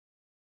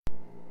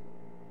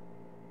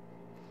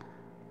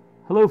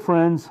Hello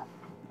friends,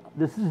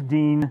 this is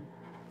Dean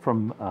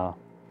from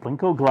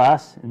Blenko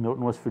Glass in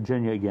Milton, West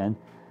Virginia again.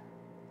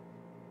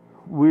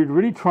 We're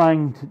really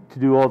trying to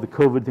do all the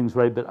COVID things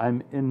right, but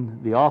I'm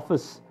in the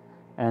office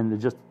and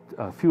there's just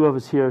a few of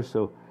us here,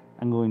 so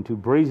I'm going to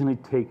brazenly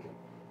take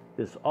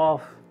this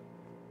off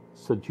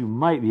so that you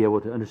might be able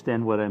to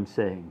understand what I'm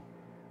saying.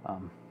 A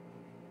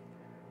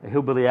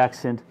hillbilly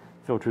accent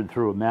filtered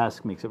through a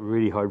mask makes it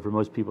really hard for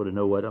most people to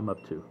know what I'm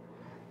up to.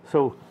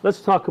 So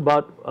let's talk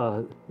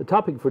about, the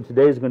topic for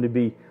today is going to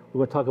be, we're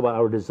going to talk about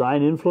our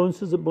design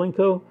influences at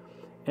Blenko,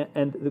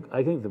 and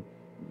I think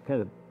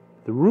the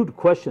root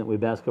question that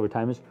we've asked over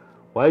time is,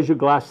 why is your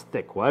glass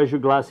thick? Why is your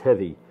glass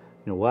heavy? You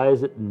know, why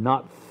is it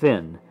not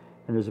thin?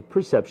 And there's a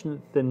perception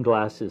that thin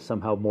glass is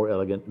somehow more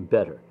elegant and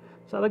better.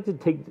 So I'd like to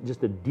take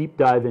just a deep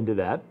dive into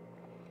that.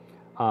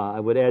 I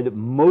would add that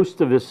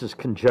most of this is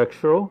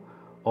conjectural,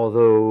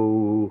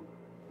 although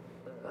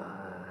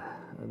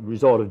a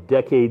result of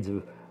decades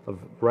of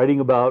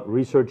writing about,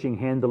 researching,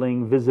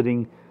 handling,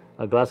 visiting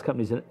glass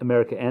companies in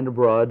America and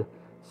abroad.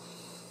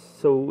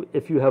 So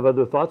if you have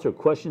other thoughts or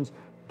questions,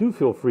 do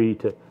feel free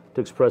to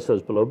express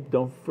those below.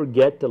 Don't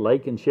forget to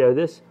like and share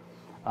this.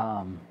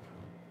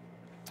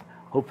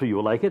 Hopefully you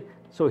will like it.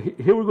 So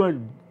here we're going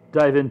to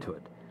dive into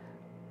it.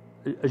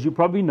 As you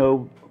probably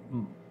know,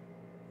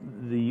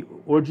 the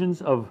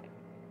origins of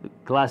the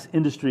glass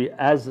industry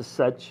as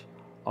such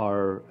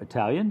are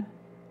Italian,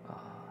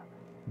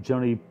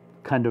 generally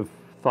kind of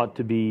thought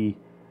to be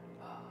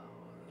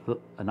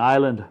an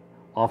island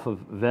off of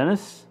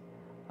Venice,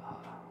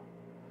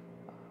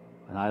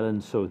 an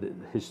island so that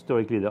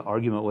historically the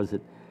argument was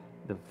that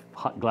the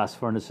hot glass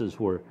furnaces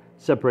were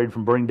separated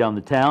from burning down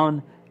the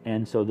town,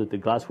 and so that the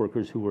glass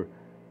workers who were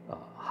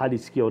highly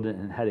skilled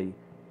and had a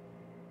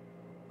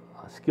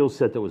skill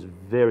set that was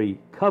very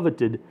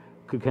coveted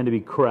could kind of be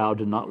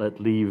corralled and not let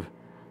leave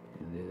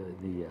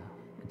the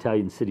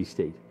Italian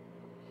city-state.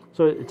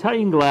 So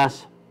Italian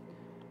glass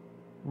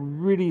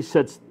really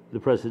sets the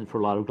precedent for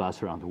a lot of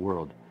glass around the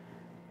world.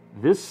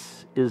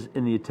 This is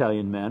in the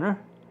Italian manner.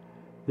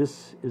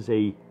 This is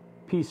a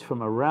piece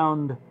from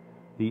around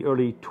the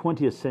early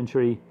 20th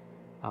century,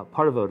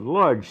 part of a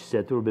large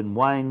set. There have been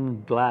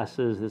wine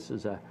glasses. This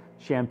is a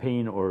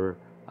champagne or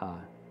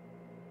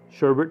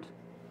sherbet.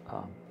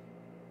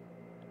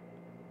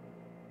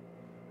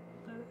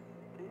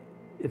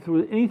 If there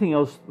was anything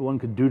else one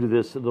could do to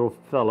this little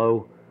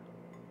fellow,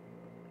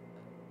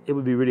 it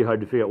would be really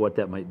hard to figure out what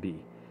that might be.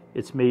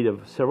 It's made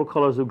of several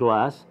colors of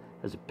glass,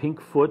 has a pink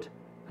foot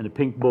and a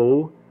pink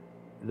bowl.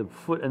 The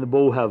foot and the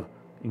bowl have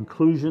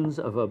inclusions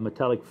of a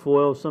metallic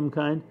foil of some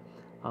kind.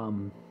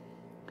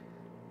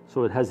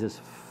 So it has this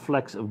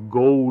flecks of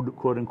gold,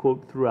 quote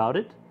unquote, throughout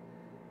it.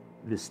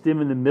 The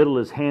stem in the middle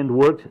is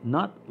hand-worked,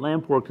 not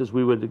lamp-worked as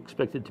we would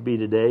expect it to be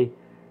today.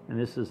 And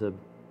this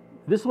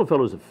little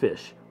fellow is a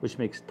fish, which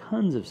makes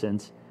tons of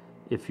sense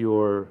if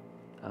you're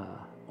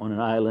on an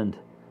island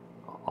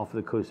off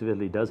the coast of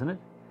Italy, doesn't it?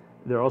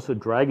 There are also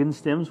dragon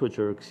stems, which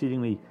are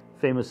exceedingly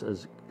famous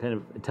as kind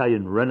of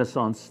Italian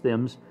Renaissance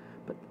stems.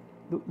 But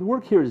the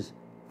work here is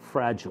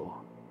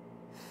fragile,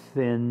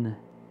 thin,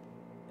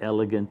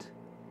 elegant,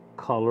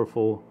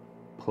 colorful,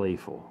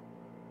 playful.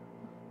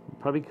 You'll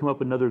probably come up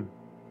with another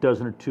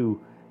dozen or two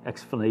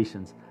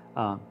explanations.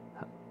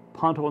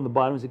 Ponto on the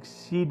bottom is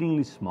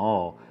exceedingly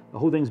small. The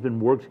whole thing's been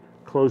worked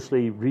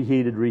closely,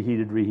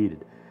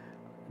 reheated.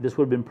 This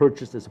would have been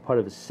purchased as a part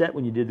of a set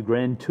when you did the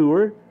Grand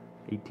Tour,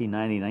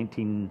 1890,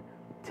 1910.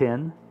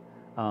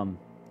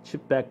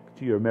 Shipped back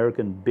to your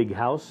American big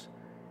house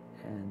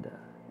and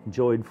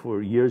enjoyed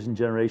for years and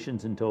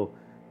generations until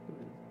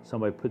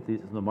somebody put these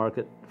in the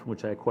market, from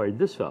which I acquired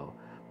this fellow.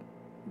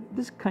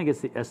 This kind of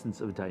gets the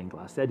essence of Italian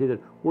glass. The idea that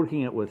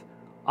working it with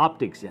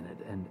optics in it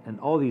and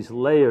all these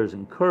layers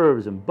and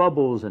curves and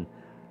bubbles and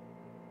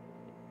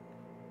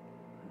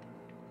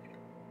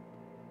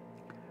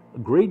a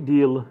great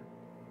deal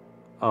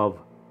of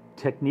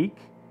technique,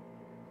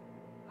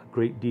 a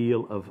great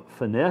deal of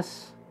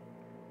finesse,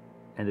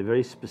 and a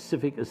very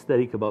specific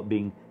aesthetic about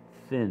being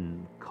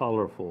thin,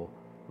 colorful,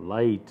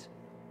 light.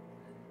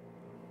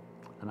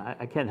 And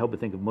I can't help but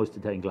think of most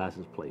Italian glass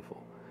as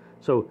playful.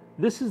 So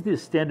this is the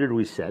standard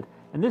we set,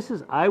 and this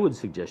is, I would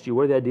suggest you,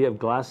 where the idea of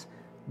glass,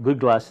 good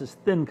glass is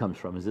thin comes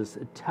from, is this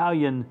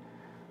Italian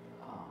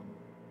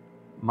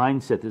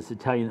mindset, this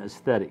Italian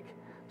aesthetic.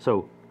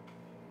 So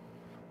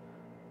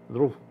a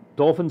little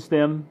dolphin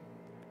stem,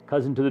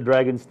 cousin to the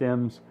dragon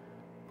stems,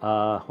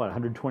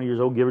 120 years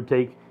old, give or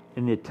take,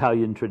 in the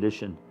Italian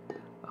tradition.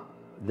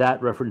 That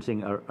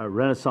referencing a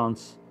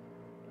Renaissance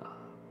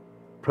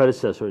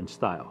predecessor in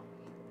style.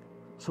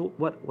 So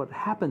what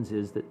happens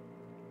is that,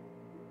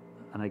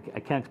 and I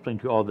can't explain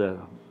to you all the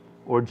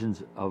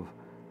origins of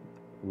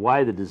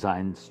why the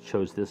designs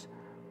chose this,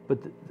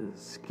 but the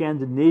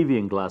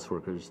Scandinavian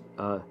glassworkers,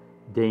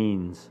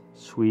 Danes,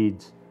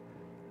 Swedes,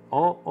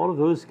 all of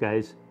those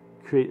guys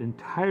create an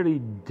entirely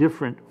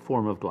different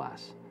form of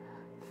glass.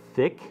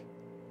 Thick,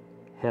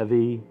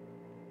 heavy,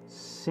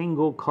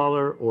 single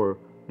color, or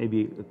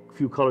maybe a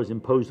few colors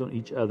imposed on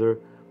each other,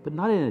 but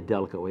not in a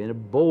delicate way, in a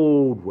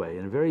bold way,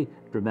 in a very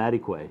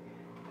dramatic way.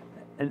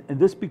 And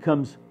this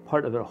becomes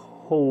part of a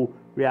whole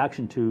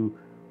reaction to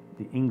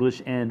the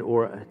English and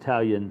or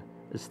Italian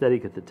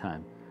aesthetic at the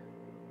time.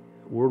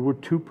 World War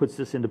II puts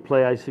this into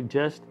play, I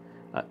suggest.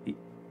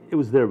 It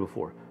was there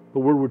before,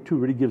 but World War II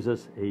really gives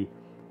us a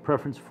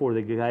preference for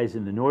the guys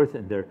in the North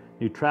and their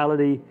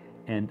neutrality,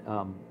 and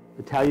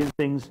Italian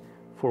things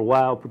for a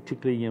while,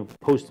 particularly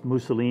post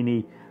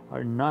Mussolini,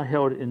 are not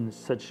held in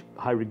such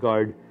high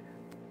regard.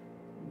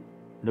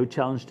 No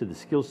challenge to the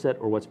skill set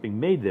or what's being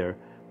made there,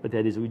 but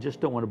that is, we just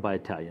don't want to buy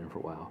Italian for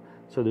a while.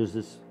 So there's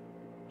this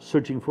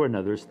searching for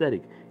another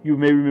aesthetic. You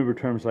may remember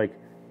terms like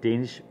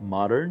Danish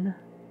modern,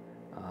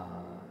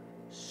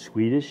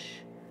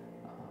 Swedish.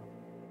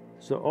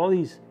 So all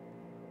these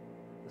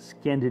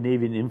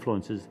Scandinavian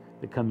influences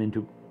that come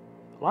into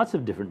lots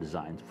of different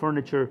designs,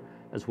 furniture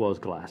as well as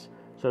glass.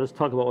 So let's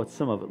talk about what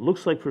some of it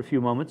looks like for a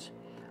few moments.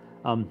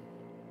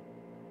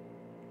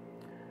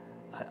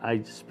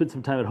 I spent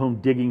some time at home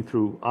digging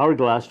through our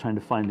glass, trying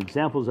to find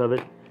examples of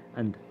it.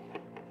 And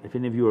if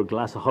any of you are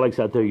glassaholics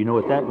out there, you know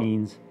what that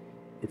means.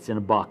 It's in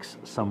a box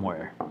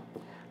somewhere.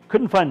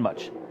 Couldn't find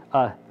much.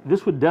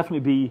 This would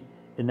definitely be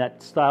in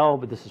that style,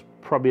 but this is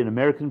probably an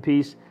American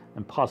piece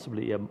and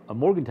possibly a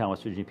Morgantown,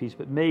 West Virginia piece,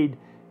 but made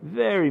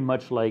very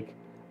much like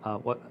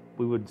what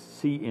we would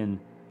see in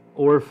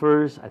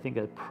Orfers. I think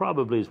that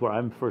probably is where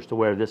I'm first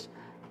aware of this.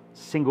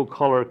 Single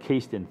color,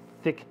 cased in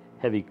thick,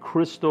 heavy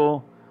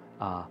crystal,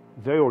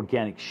 very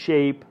organic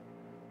shape.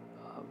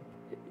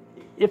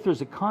 If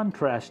there's a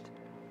contrast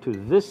to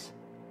this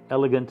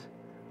elegant,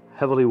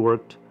 heavily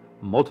worked,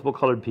 multiple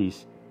colored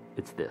piece,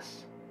 it's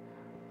this.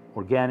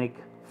 Organic,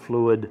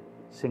 fluid,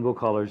 single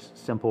colors,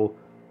 simple,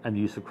 and the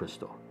use of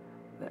crystal.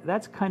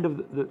 That's kind of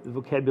the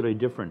vocabulary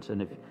difference,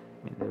 and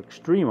they're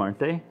extreme, aren't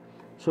they?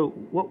 So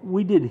what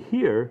we did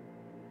here,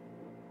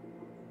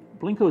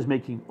 Blenko is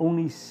making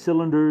only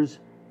cylinders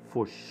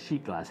for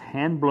sheet glass,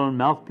 hand-blown,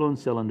 mouth-blown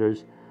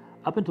cylinders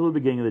up until the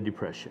beginning of the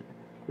Depression.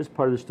 This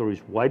part of the story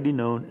is widely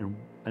known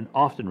and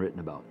often written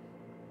about.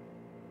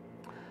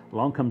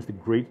 Along comes the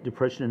Great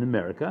Depression in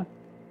America.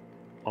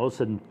 All of a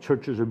sudden,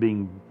 churches are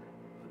being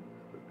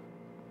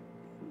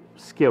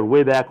scaled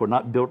way back or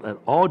not built at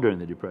all during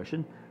the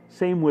Depression.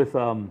 Same with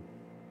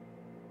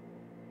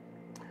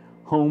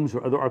homes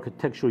or other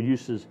architectural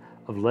uses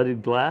of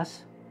leaded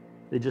glass.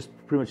 They just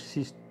pretty much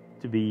ceased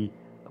to be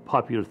a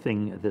popular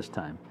thing at this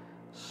time.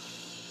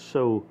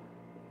 So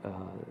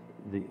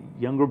the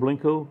younger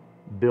Blenko,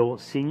 Bill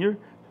Sr.,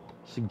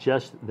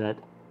 suggests that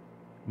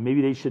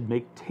maybe they should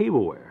make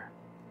tableware,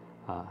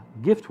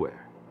 giftware.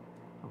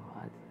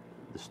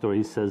 The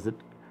story says that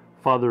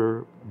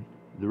Father,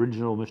 the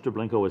original Mr.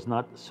 Blenko, was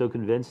not so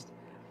convinced,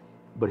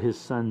 but his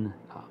son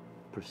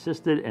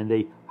persisted, and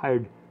they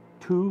hired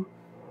 2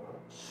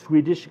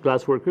 Swedish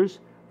glassworkers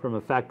from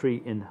a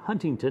factory in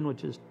Huntington,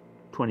 which is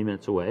 20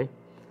 minutes away.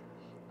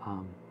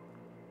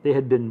 They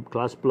had been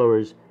glass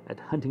blowers at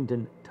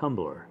Huntington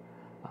Tumbler,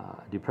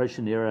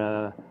 Depression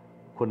era,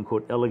 quote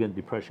unquote, elegant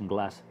Depression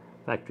glass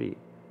factory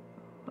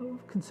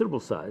of considerable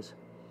size,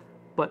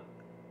 but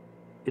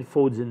it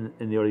folds in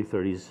the early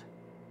 30s.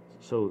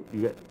 So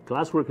you got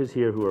glass workers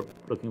here who are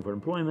looking for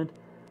employment.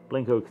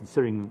 Blenko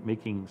considering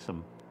making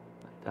some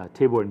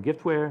tableware and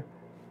giftware.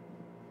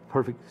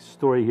 Perfect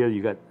story here.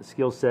 You got a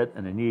skill set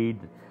and a need.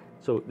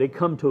 So they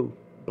come to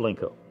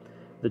Blenko.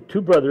 The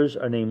 2 brothers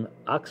are named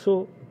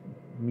Axel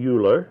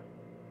Mueller,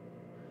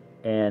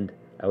 and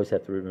I always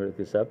have to remember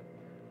this up,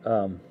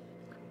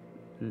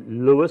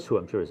 Louis, who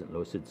I'm sure isn't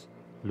Louis, it's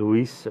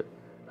Luis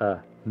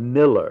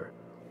Miller.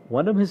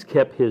 One of them has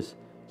kept his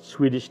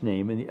Swedish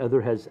name, and the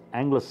other has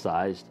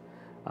anglicized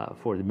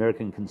for the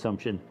American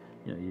consumption.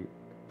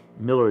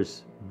 Miller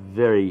is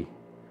very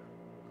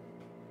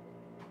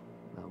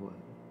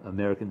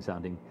American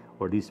sounding,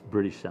 or at least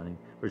British sounding,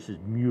 versus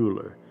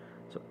Mueller.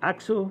 So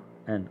Axel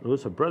and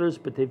Louis are brothers,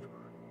 but they've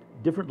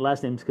different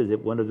last names because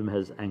one of them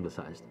has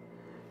anglicized.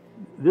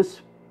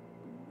 This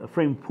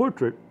framed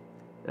portrait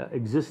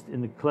exists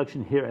in the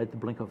collection here at the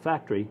Blenko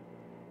factory,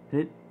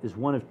 and it is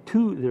one of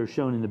 2 that are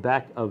shown in the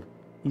back of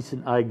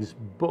Eason Eich's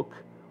book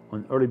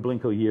on early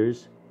Blenko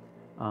years.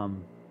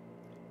 And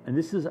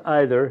this is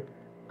either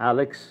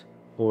Alex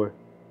or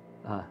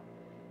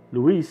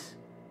Luis.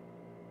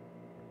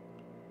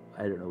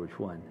 I don't know which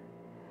one.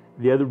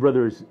 The other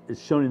brother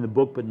is shown in the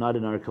book, but not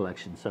in our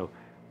collection. So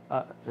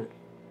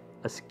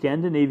a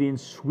Scandinavian,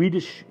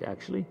 Swedish,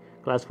 actually,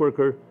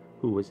 glassworker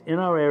who was in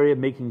our area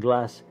making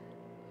glass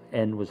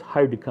and was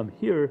hired to come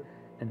here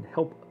and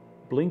help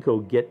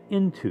Blenko get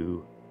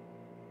into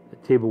the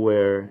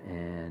tableware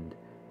and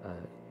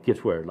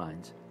giftware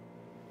lines.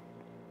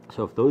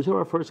 So if those are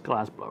our first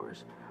glass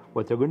blowers,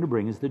 what they're going to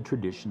bring is the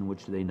tradition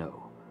which they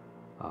know.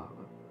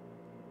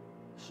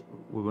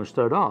 We're going to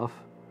start off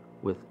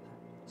with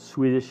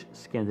Swedish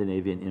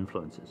Scandinavian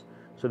influences.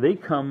 So they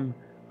come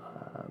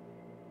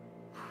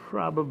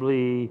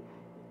probably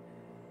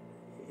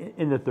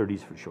in the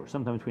 30s for sure,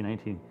 sometime between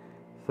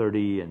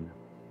 1930 and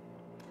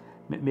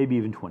maybe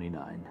even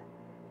 29.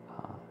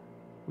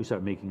 We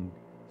start making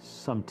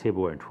some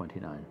tableware in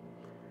 29.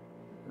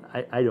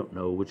 I don't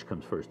know which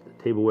comes first,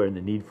 the tableware and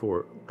the need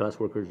for glass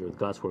workers, or the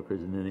glass workers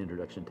and then the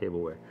introduction of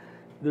tableware.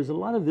 There's a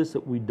lot of this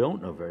that we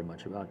don't know very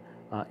much about.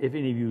 If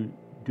any of you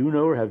do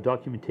know or have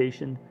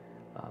documentation,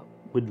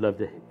 we'd love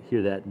to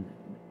hear that and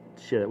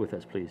share that with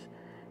us, please.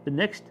 The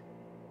next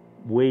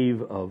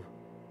wave of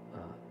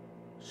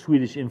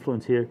Swedish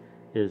influence here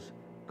is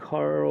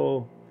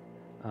Carl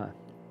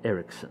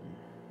Ericsson.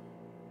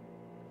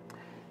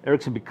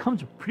 Ericsson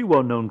becomes a pretty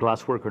well-known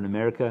glass worker in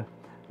America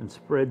and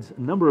spreads a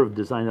number of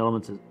design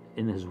elements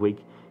in his wake.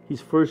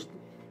 He's first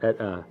at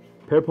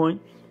Pearpoint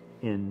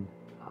in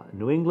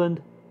New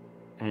England,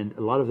 and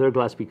a lot of their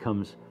glass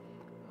becomes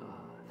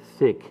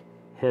thick,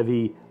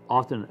 heavy,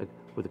 often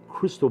with a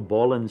crystal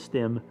ball end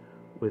stem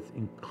with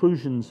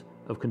inclusions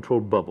of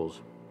controlled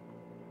bubbles.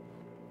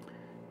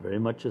 Very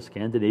much a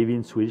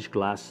Scandinavian Swedish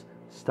glass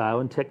style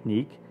and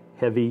technique,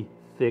 heavy,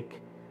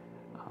 thick,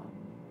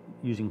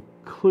 using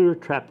clear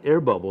trapped air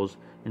bubbles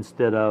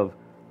instead of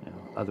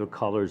other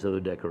colors, other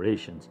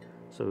decorations.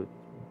 So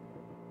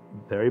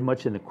very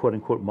much in the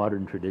quote-unquote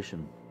modern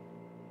tradition.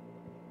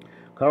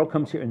 Carl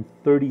comes here in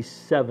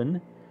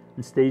 37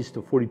 and stays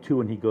till 42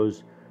 when he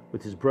goes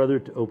with his brother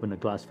to open a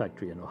glass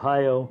factory in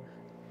Ohio.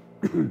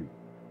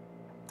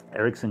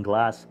 Ericsson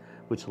Glass,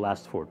 which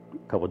lasts for a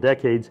couple of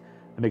decades,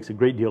 and makes a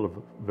great deal of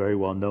very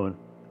well-known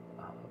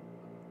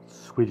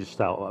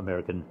Swedish-style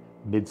American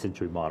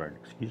mid-century modern.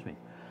 Excuse me.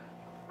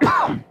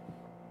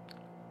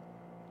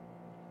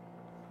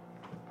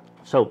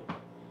 So,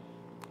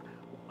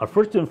 our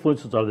first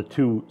influences are the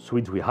two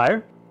Swedes we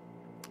hire,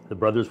 the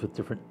brothers with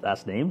different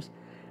last names,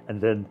 and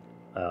then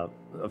a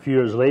few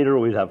years later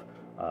we'd have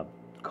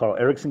Carl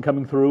Ericsson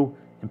coming through,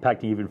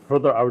 impacting even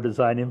further our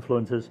design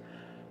influences.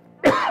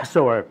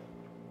 So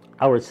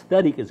our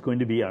aesthetic is going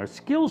to be our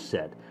skill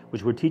set,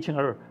 which we're teaching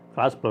our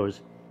glass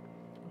blowers,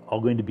 all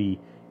going to be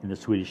in the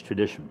Swedish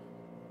tradition.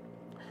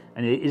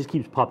 And it just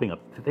keeps popping up.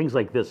 Things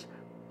like this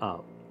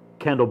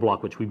candle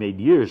block, which we made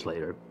years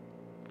later,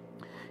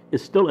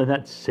 is still in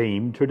that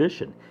same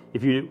tradition.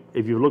 If you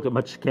look at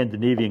much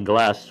Scandinavian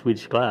glass,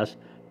 Swedish glass,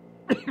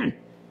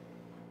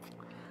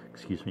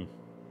 excuse me,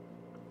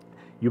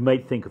 you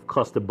might think of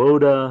Kosta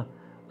Boda,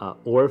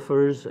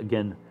 Orfers,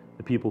 again,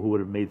 the people who would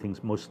have made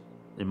things most,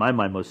 in my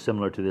mind, most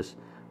similar to this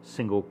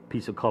single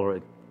piece of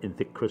color in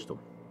thick crystal.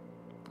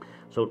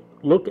 So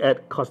look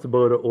at Kosta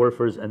Boda,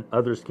 Orfers, and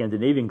other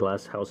Scandinavian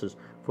glass houses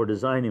for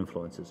design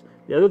influences.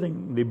 The other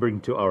thing they bring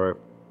to our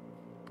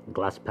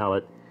glass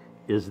palette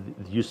is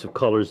the use of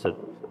colors that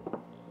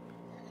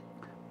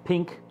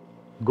pink,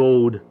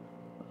 gold,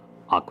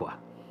 aqua,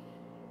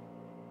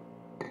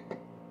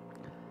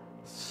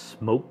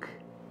 smoke,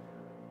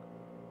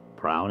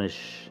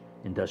 brownish,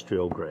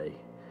 industrial gray.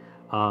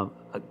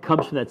 It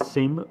comes from that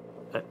same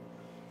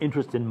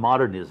interest in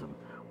modernism,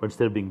 where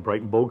instead of being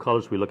bright and bold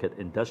colors, we look at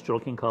industrial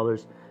looking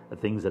colors,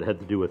 things that had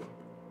to do with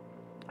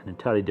an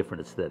entirely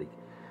different aesthetic.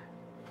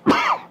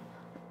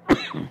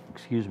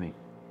 Excuse me.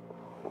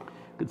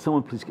 Could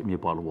someone please get me a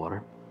bottle of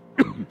water?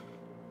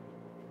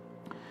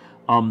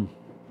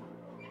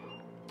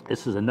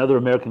 This is another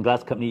American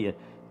glass company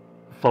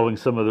following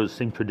some of those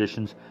same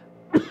traditions,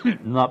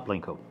 not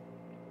Blenko.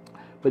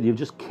 But you've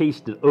just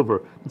cased it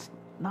over. It's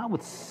not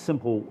with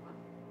simple,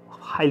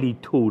 highly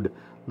tooled,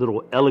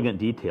 little elegant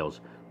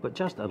details, but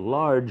just a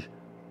large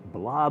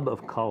blob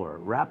of color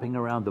wrapping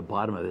around the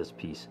bottom of this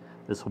piece,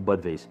 this whole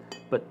bud vase.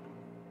 But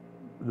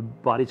the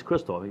body's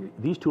crystal. I mean,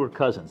 these two are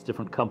cousins,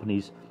 different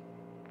companies,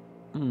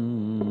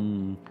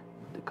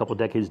 a couple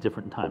decades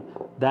different in time.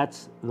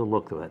 That's the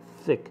look of that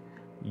thick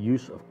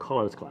use of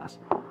colorless glass.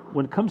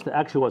 When it comes to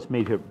actually what's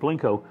made here at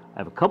Blenko, I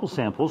have a couple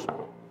samples.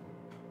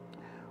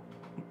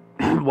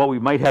 What we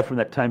might have from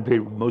that time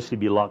period would mostly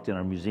be locked in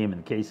our museum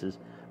in cases.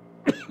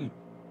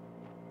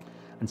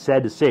 And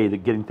sad to say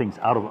that getting things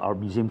out of our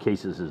museum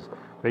cases is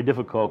very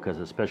difficult because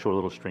of a special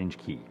little strange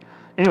key.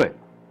 Anyway,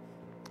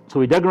 so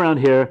we dug around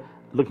here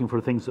looking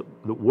for things that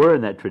were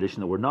in that tradition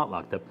that were not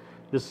locked up.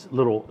 This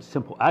little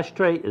simple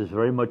ashtray is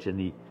very much in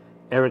the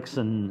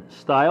Ericsson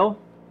style.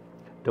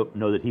 Don't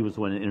know that he was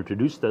the one that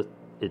introduced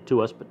it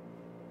to us, but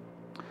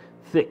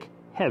thick,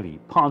 heavy,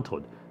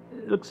 pontoed.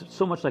 It looks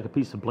so much like a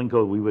piece of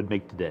Blenko we would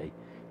make today.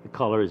 The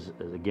color is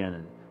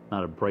again,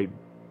 not a bright,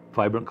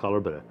 vibrant color,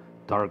 but a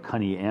dark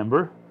honey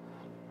amber.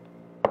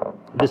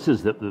 This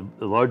is the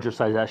larger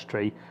size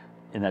ashtray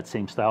in that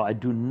same style. I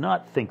do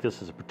not think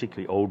this is a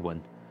particularly old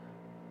one.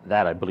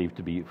 That I believe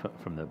to be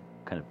from the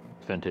kind of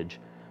vintage.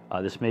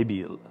 This may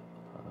be a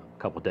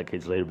couple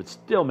decades later, but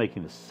still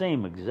making the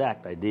same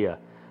exact idea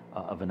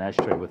of an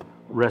ashtray with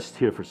rest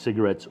here for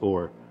cigarettes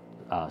or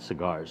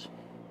cigars.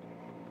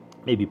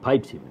 Maybe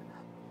pipes even.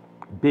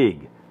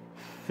 Big,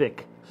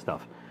 thick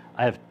stuff.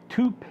 I have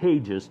 2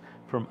 pages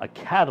from a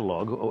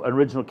catalog, an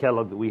original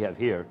catalog that we have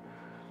here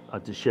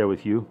to share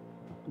with you,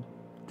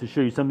 to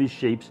show you some of these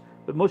shapes,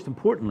 but most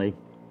importantly,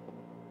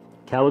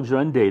 catalogs are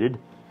undated.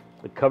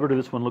 The cover to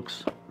this one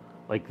looks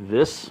like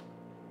this,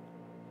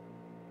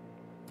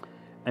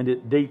 and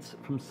it dates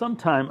from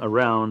sometime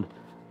around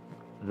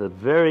the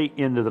very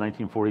end of the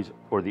 1940s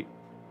or the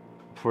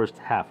first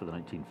half of the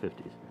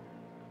 1950s.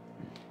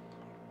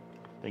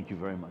 Thank you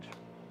very much.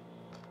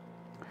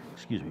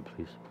 Excuse me,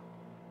 please.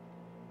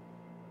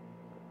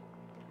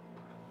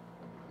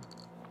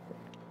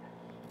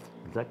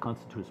 Does that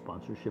constitute a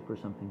sponsorship or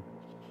something?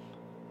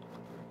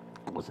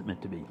 What's it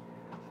meant to be?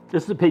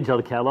 This is a page out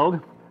of the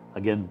catalog.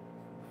 Again,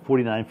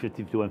 49,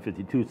 51,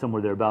 52,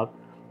 somewhere thereabout.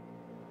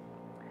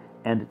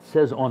 And it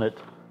says on it,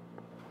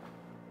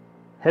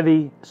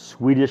 heavy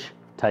Swedish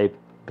type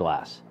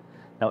glass.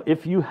 Now,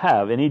 if you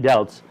have any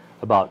doubts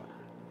about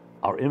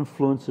our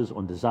influences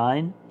on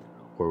design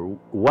or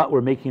what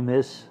we're making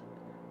this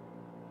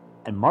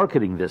and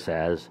marketing this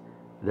as,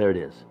 there it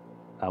is.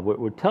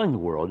 We're telling the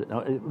world.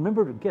 Now,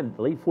 remember, again,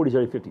 the late 40s,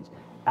 early 50s,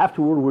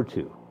 after World War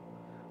II.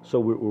 So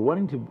we're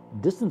wanting to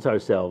distance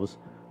ourselves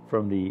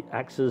from the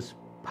Axis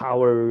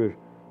power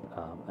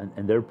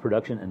and their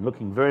production and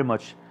looking very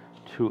much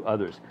to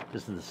others.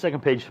 This is the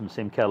second page from the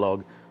same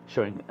catalog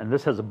showing, and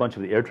this has a bunch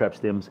of the air trap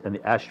stems and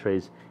the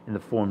ashtrays in the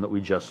form that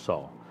we just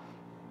saw.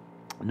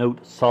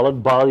 Note,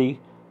 solid body,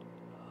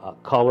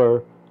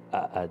 collar.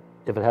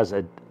 If it has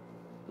a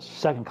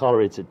second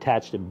collar, it's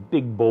attached in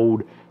big,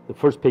 bold. The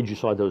first page you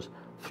saw those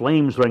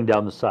flames running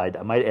down the side.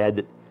 I might add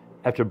that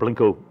after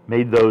Blenko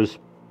made those,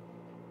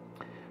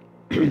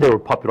 they were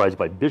popularized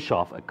by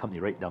Bischoff, a company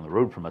right down the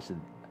road from us in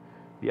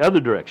the other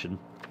direction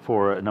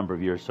for a number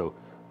of years. So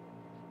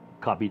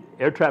copied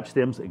air trap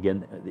stems,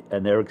 again,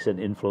 an Ericsson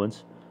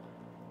influence.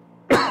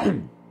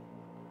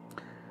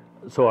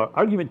 So our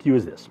argument to you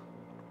is this.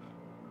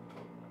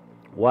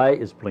 Why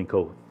is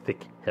Blenko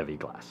thick, heavy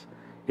glass?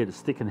 It is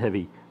thick and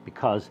heavy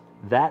because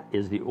that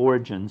is the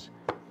origins,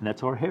 and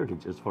that's our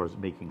heritage as far as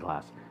making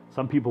glass.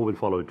 Some people would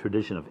follow a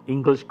tradition of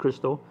English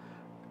crystal,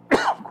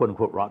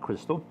 quote-unquote rock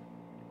crystal,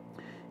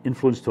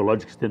 influenced to a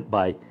large extent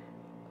by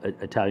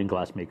Italian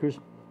glass makers,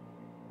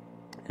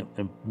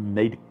 and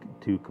made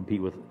to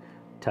compete with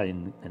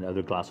Italian and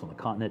other glass on the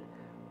continent.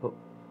 But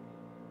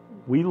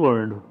we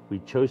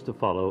chose to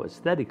follow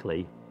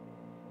aesthetically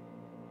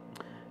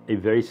a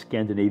very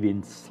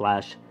Scandinavian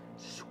 /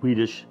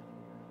 Swedish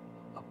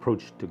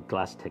approach to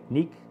glass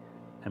technique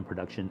and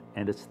production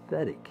and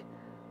aesthetic.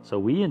 So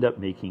we end up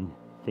making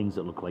things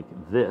that look like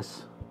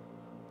this.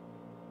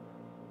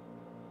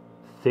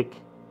 Thick,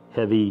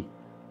 heavy,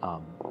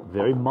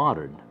 very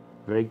modern,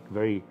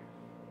 very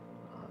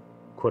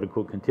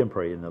quote-unquote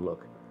contemporary in the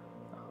look,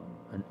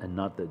 and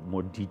not the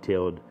more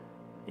detailed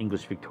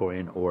English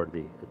Victorian or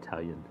the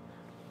Italian.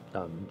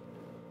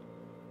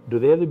 Do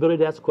they have the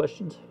ability to ask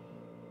questions?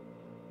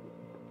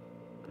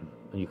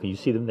 Can you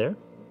see them there?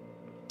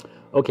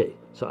 Okay,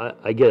 so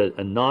I get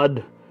a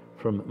nod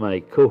from my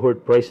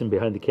cohort Bryson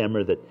behind the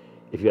camera that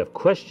if you have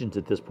questions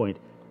at this point,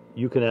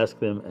 you can ask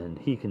them and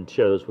he can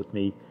share those with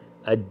me.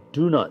 I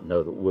do not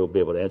know that we'll be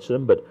able to answer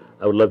them, but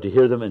I would love to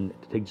hear them and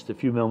take just a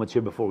few moments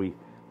here before we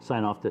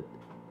sign off to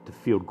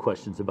field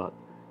questions about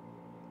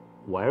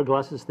why our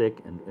glass is thick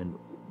and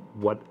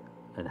what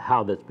and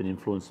how that's been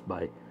influenced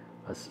by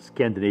a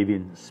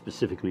Scandinavian,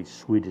 specifically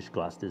Swedish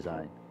glass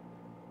design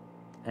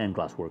and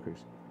glass workers.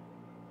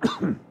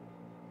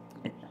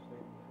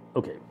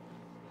 Okay,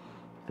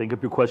 think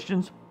up your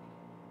questions.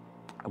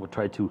 I will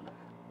try to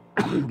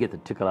get the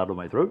tickle out of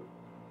my throat.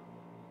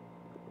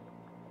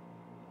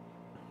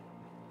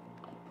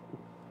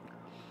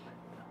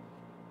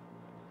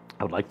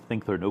 I would like to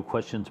think there are no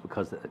questions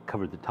because it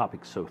covered the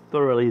topic so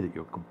thoroughly that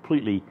you're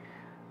completely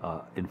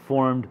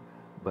informed,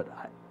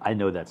 but I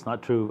know that's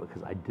not true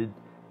because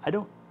I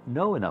don't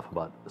know enough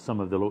about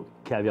some of the little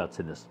caveats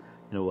in this.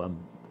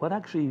 What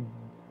actually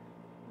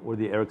were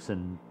the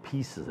Ericsson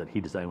pieces that he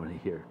designed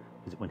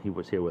when he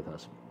was here with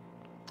us?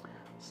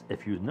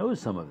 If you know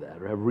some of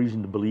that or have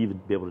reason to believe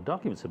and be able to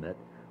document some of that,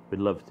 we'd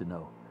love to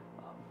know.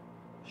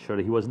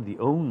 Surely he wasn't the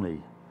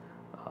only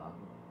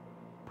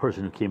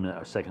person who came in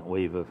our second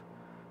wave of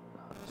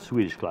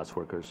Swedish glass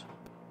workers.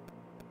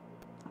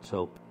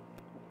 So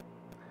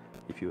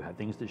if you have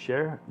things to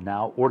share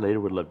now or later,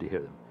 we'd love to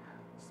hear them.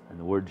 And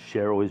the word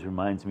share always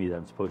reminds me that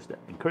I'm supposed to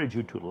encourage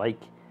you to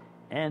like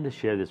and to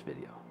share this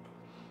video.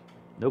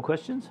 No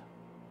questions?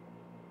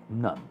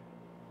 None.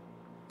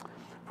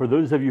 For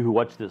those of you who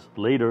watch this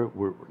later,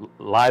 we're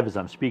live as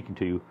I'm speaking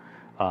to you.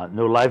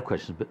 No live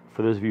questions, but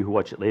for those of you who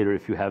watch it later,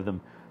 if you have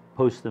them,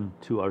 post them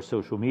to our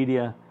social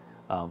media.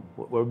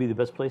 Where would be the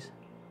best place?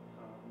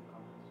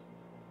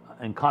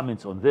 And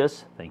comments on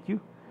this, thank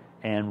you.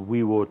 And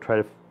we will try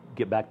to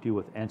get back to you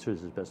with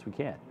answers as best we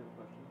can.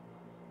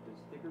 Does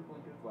thicker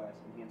Blenko glass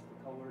enhance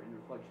the color and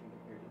reflection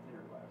compared to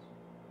thinner glass?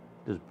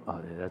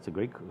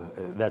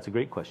 That's a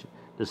great question.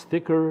 Does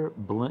thicker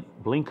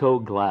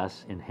Blenko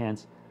glass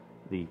enhance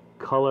the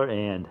color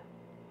and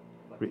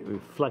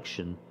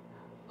reflection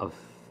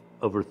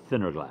over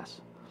thinner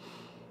glass?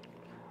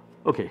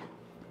 Okay,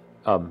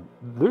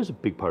 there's a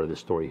big part of this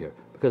story here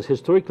because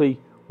historically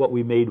what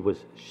we made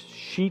was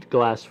sheet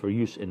glass for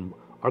use in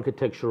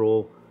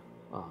architectural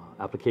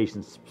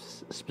applications,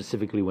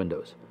 specifically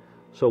windows.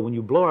 So when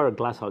you blow our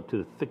glass out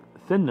to the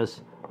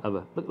thinness of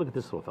a, look at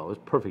this little fellow, it's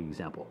a perfect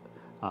example.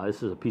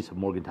 This is a piece of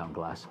Morgantown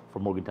glass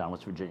from Morgantown,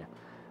 West Virginia.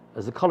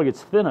 As the color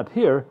gets thin up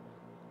here,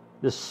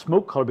 this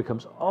smoke color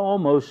becomes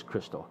almost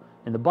crystal.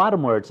 In the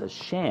bottom where it's a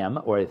sham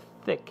or a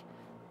thick,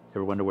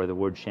 ever wonder where the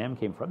word sham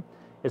came from?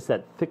 It's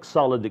that thick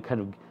solid that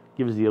kind of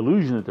gives the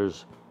illusion that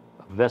there's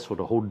a vessel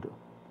to hold,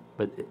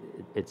 but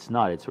it's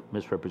not. It's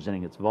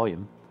misrepresenting its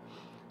volume.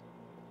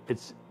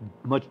 It's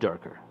much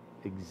darker.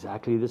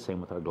 Exactly the same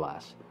with our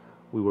glass.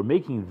 We were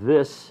making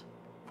this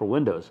for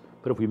windows,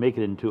 but if we make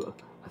it into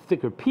a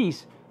thicker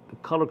piece, the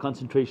color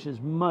concentration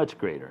is much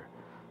greater.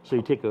 So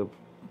you take a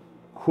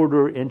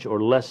 1/4 inch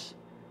or less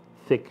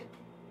thick,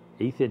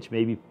 1/8 inch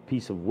maybe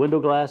piece of window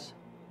glass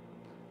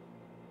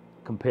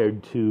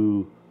compared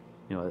to,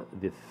 you know,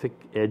 the thick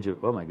edge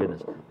of, oh my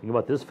goodness, think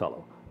about this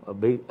fellow, a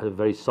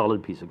very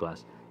solid piece of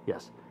glass.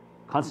 Yes,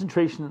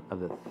 concentration of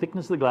the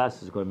thickness of the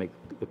glass is going to make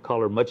the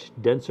color much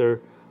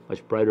denser,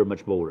 much brighter,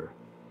 much bolder.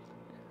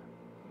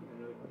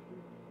 Another question.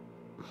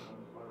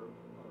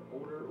 Are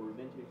older or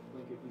vintage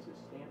Blenko pieces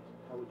stamped?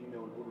 How would you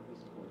know an older piece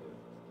is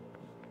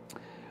Blenko?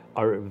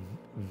 Are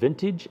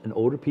vintage and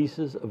older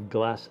pieces of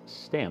glass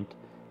stamped,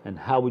 and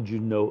how would you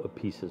know a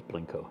piece is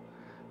Blenko?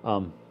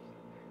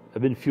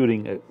 I've been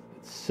fielding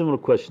similar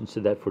questions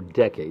to that for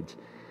decades.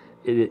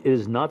 It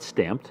is not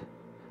stamped.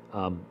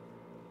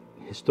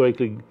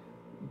 Historically,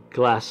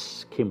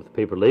 glass came with a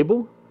paper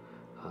label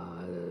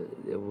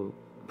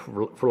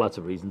for lots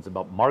of reasons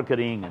about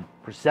marketing and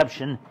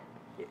perception.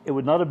 It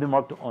would not have been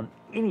marked on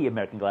any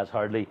American glass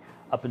hardly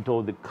up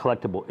until the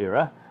collectible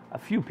era. A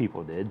few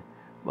people did,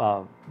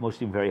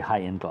 mostly very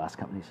high-end glass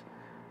companies.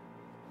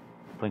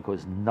 Blenko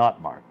is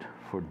not marked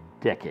for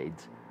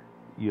decades.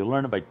 You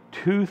learn it by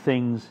two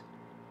things: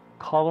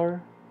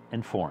 color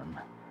and form.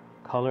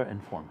 Color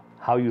and form.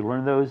 How you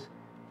learn those?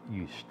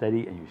 You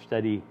study and you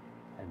study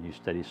and you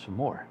study some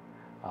more.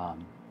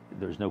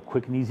 There's no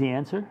quick and easy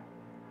answer.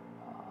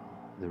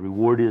 The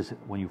reward is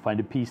when you find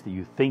a piece that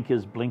you think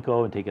is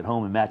Blenko and take it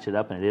home and match it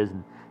up, and it is,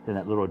 and then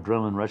that little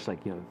adrenaline rush,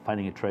 like, you know,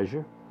 finding a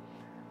treasure.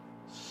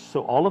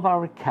 So all of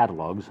our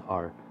catalogs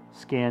are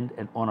scanned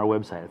and on our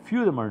website. A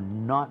few of them are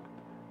not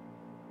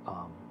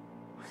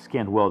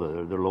scanned well,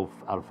 though. They're low,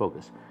 out of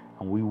focus,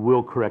 and we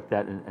will correct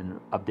that and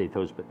update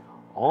those. But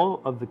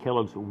all of the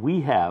catalogs that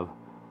we have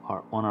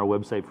are on our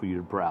website for you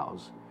to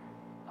browse.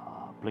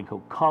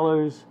 Blenko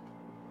colors,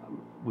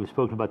 we've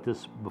spoken about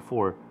this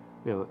before.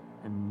 We have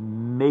an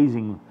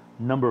amazing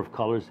number of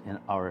colors in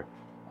our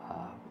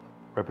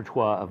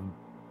repertoire of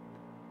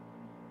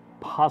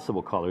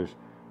possible colors,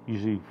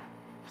 usually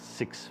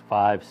 6,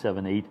 5,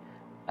 7, 8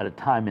 at a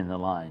time in the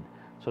line.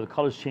 So the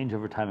colors change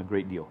over time a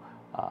great deal.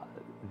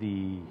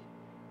 The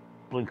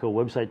Blenko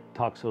website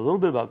talks a little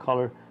bit about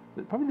color,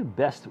 but probably the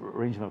best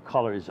arrangement of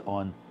color is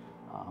on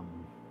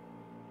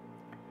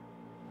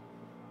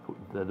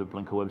the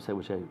Blenko website,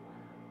 which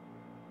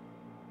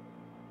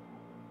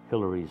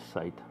Hillary's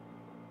site.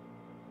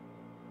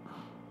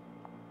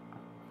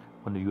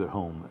 One of you at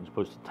home is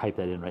supposed to type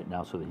that in right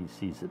now so that he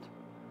sees it.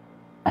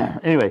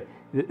 Anyway,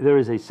 there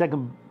is a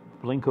second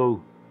Blenko,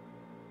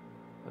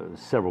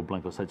 several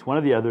Blenko sites. One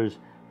of the others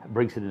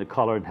breaks it into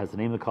color and has the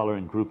name of the color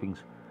and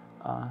groupings.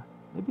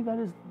 Maybe that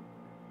is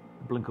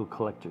the Blenko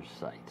Collector's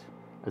site.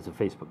 That's a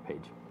Facebook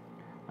page.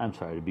 I'm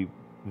sorry to be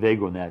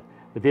vague on that,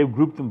 but they've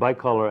grouped them by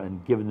color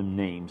and given them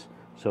names.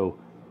 So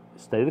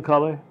study the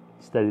color,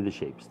 study the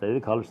shape. Study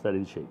the color, study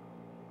the shape.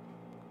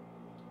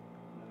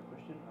 Another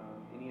question.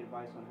 Any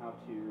advice on how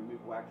to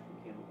remove wax from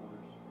candle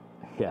holders?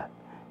 Yeah.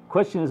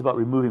 Question is about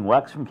removing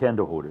wax from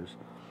candle holders.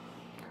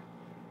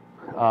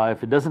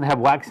 If it doesn't have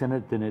wax in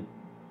it, then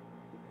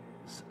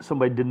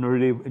somebody didn't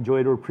really enjoy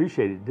it or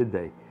appreciate it, did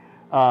they?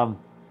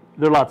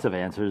 There are lots of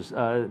answers.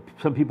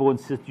 Some people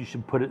insist you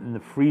should put it in the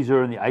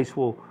freezer and the ice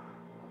will,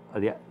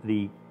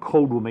 the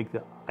cold will make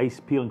the ice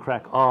peel and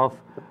crack off.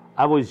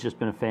 I've always just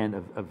been a fan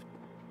of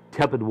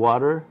tepid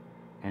water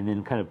and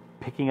then kind of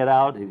picking it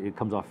out. It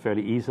comes off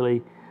fairly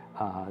easily.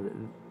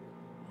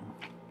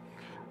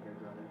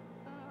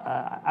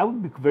 I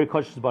would be very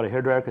cautious about a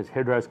hairdryer because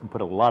hairdryers can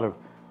put a lot of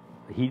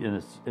heat in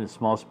a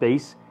small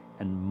space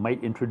and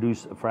might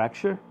introduce a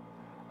fracture.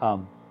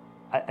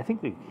 I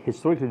think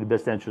historically the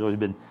best answer has always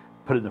been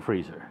put it in the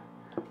freezer.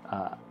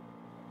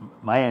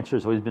 My answer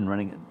has always been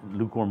running it in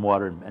lukewarm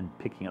water and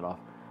picking it off.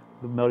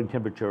 The melting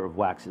temperature of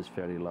wax is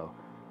fairly low.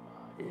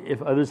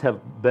 If others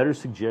have better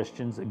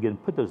suggestions, again,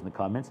 put those in the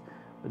comments.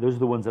 But those are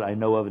the ones that I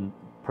know of and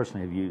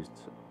personally have used.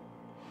 So.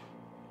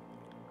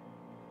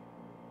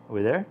 Are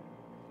we there?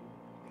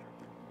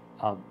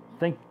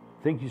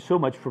 Thank you so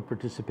much for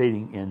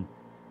participating in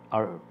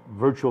our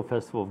virtual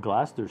Festival of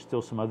Glass. There's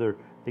still some other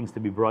things to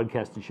be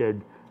broadcast and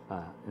shared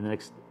in the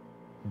next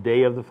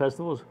day of the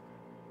festivals.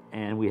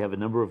 And we have a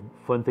number of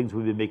fun things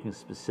we've been making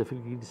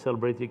specifically to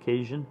celebrate the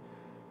occasion.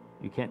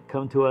 You can't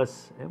come to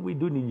us, and we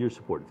do need your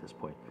support at this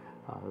point.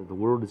 The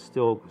world is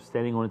still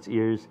standing on its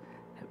ears.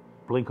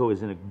 Blenko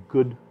is in a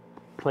good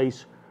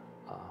place,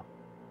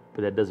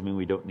 but that doesn't mean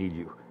we don't need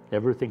you.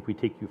 Never think we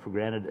take you for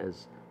granted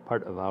as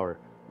part of our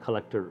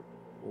collector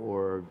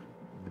or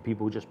the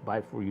people who just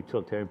buy for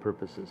utilitarian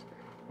purposes.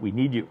 We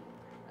need you,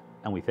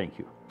 and we thank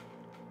you.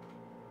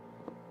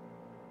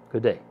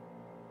 Good day.